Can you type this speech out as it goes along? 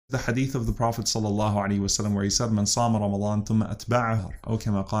The hadith of the Prophet ﷺ where he said, "Man sama Ramadan thumma atba'ahu," or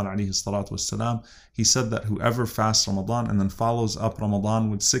kama qala alayhi salatu wassalam, he said that whoever fasts Ramadan and then follows up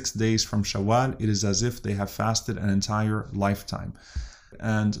Ramadan with 6 days from Shawwal, it is as if they have fasted an entire lifetime.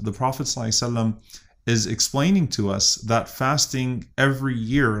 And the Prophet ﷺ is explaining to us that fasting every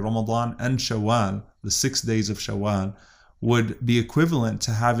year, Ramadan and Shawwal, the 6 days of Shawwal, would be equivalent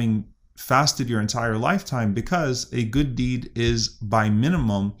to having fasted your entire lifetime, because a good deed is by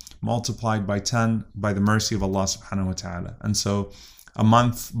minimum multiplied by 10 by the mercy of Allah subhanahu wa ta'ala. And so a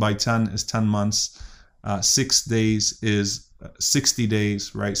month by 10 is 10 months, 6 days is 60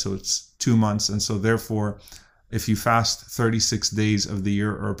 days, right? So it's 2 months. And so therefore, if you fast 36 days of the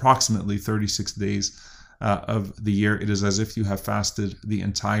year, or approximately 36 days of the year, it is as if you have fasted the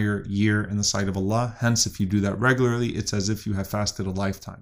entire year in the sight of Allah. Hence, if you do that regularly, it's as if you have fasted a lifetime.